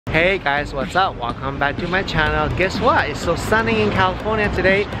Hey guys, what's up? Welcome back to my channel. Guess what? It's so sunny in California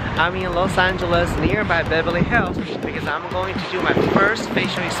today. I'm in Los Angeles, nearby Beverly Hills, because I'm going to do my first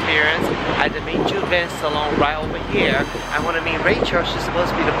facial experience at the Miju Van Salon right over here. I want to meet Rachel. She's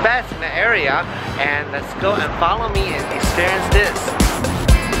supposed to be the best in the area. And let's go and follow me and experience this.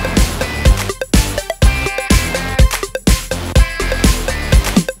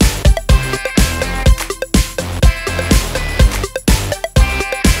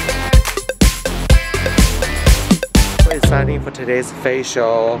 Exciting for today's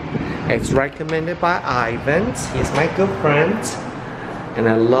facial. It's recommended by Ivan. He's my good friend, and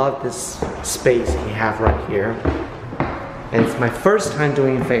I love this space he have right here. And it's my first time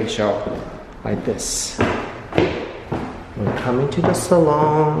doing facial like this. We're coming to the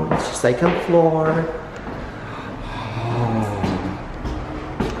salon, second floor.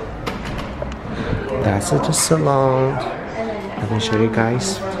 That's the salon. Let me show you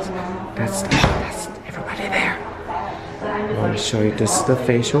guys. That's everybody there. Let me show you, this is the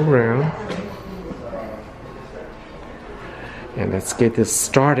facial room. And let's get this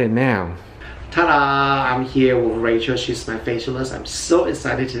started now. Ta-da! I'm here with Rachel. She's my facialist. I'm so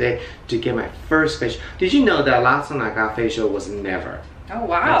excited today to get my first facial. Did you know that last time I got facial was never? Oh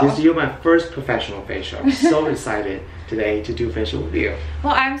wow! This is my first professional facial. I'm so excited today to do facial with you.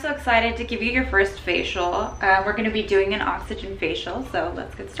 Well, I'm so excited to give you your first facial. We're going to be doing an oxygen facial, so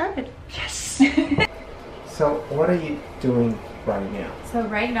let's get started. Yes! So what are you doing right now? So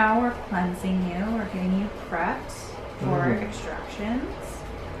right now we're cleansing you. We're getting you prepped for extractions.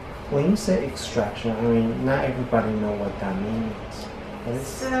 When you say extraction, I mean, not everybody know what that means.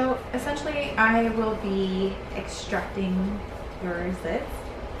 So essentially I will be extracting your zits.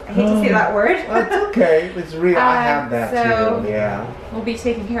 I hate to say that word. That's okay. It's real. I have that so too. Yeah. We'll be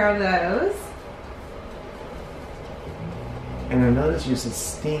taking care of those. And I noticed you said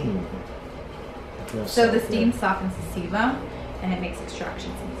steam. So the steam softens the sebum and it makes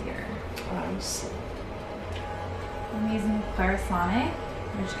extractions easier. I see. I'm using Crescent,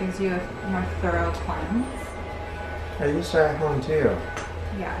 which gives you a more thorough cleanse. I use that at home too.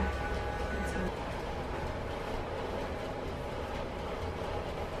 Yeah.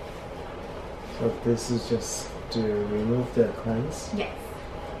 So this is just to remove the cleanse? Yes.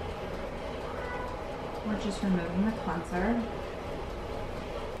 We're just removing the cleanser.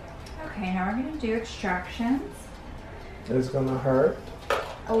 Okay, now we're going to do extractions. It's gonna hurt?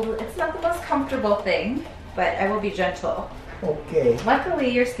 Oh, it's not the most comfortable thing, but I will be gentle. Okay. Luckily,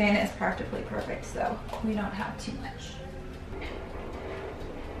 your skin is practically perfect, so we don't have too much.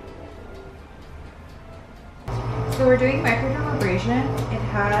 So we're doing microdermabrasion. It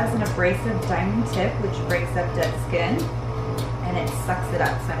has an abrasive diamond tip, which breaks up dead skin, and it sucks it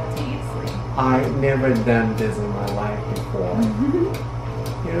up simultaneously. I've never done this in my life before.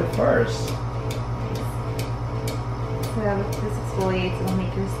 You're the first. So this exfoliates, it will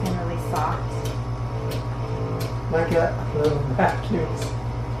make your skin really soft. Like a little vacuums.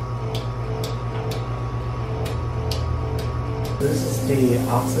 This is the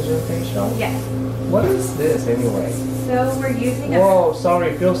oxygen facial? Yes. What is this anyway? So we're using Whoa, sorry,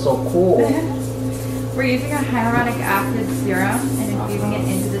 it feels so cool. We're using a hyaluronic acid serum and infusing it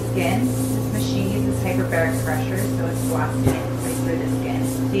into the skin. This machine uses hyperbaric pressure, so it's blasting it right through the skin.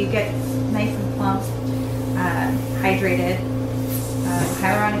 So you get nice and plump, hydrated.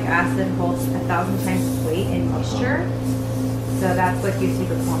 Hyaluronic acid holds 1,000 times its weight in moisture, so that's what gives you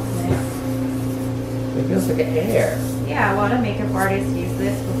the plumpness. It feels like air. Yeah, a lot of makeup artists use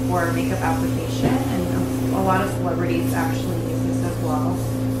this before makeup application, and a lot of celebrities actually use this as well.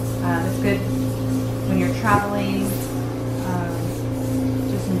 It's good when you're traveling,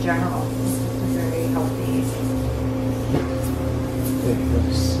 just in general. It's very healthy. It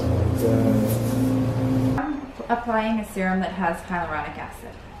feels so good. I'm applying a serum that has hyaluronic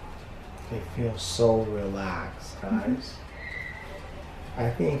acid. It feels so relaxed, guys. I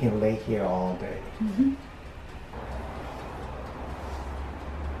think you can lay here all day.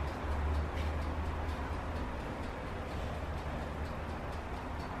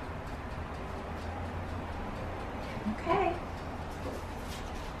 Okay.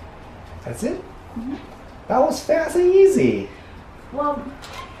 That's it? That was fast and easy. Well,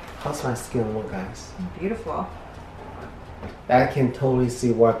 how's my skin look, guys? beautiful. I can totally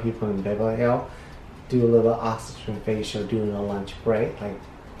see why people in Beverly Hills do a little oxygen facial during a lunch break, like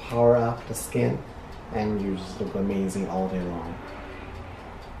power up the skin, and you just look amazing all day long.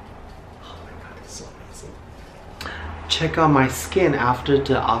 Oh my god, it's so amazing. Check out my skin after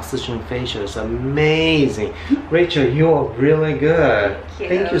the oxygen facial. It's amazing. Rachel, you are really good. Thank you.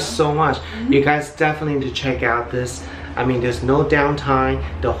 Thank you so much. You guys definitely need to check out this I mean, there's no downtime.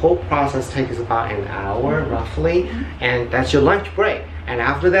 The whole process takes about an hour roughly, and that's your lunch break. And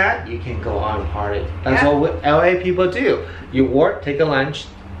after that, you can go on party. That's what LA people do. You work, take a lunch.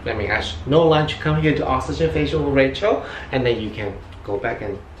 I mean, no lunch, come here to Oxygen Facial with Rachel, and then you can go back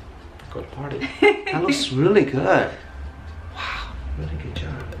and go to party. That looks really good. Wow, really good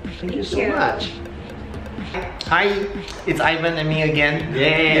job. Thank you so much. Hi, it's Ivan and me again.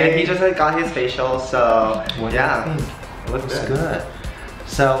 Yeah, he just got his facial, so yeah, it looks good.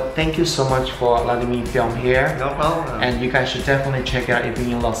 So thank you so much for letting me film here. No problem. And you guys should definitely check out if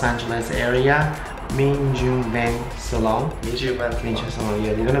you're in Los Angeles area. Miju Van Salon. Miju Van Salon.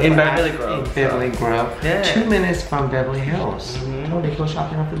 Yeah, you're gonna in Beverly Grove. In Beverly Grove. Yeah. 2 minutes from Beverly Hills. Totally go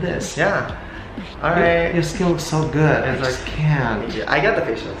shopping after this. Yeah. Alright. Your skin looks so good. I just can't. I got the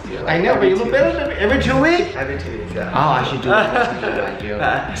facials too. Like I know, but you look better than every 2 weeks. Every 2 weeks, yeah. Oh, I should do it like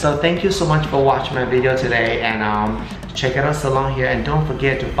you. So thank you so much for watching my video today, and check out our salon here, and don't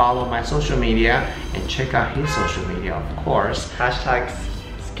forget to follow my social media and check out his social media, of course. Hashtag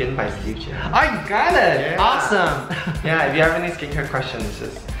Skin by Steve Jim. I got it! Yeah. Awesome! Yeah, if you have any skincare questions,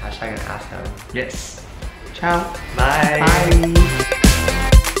 just hashtag and ask him. Yes. Ciao. Bye. Bye.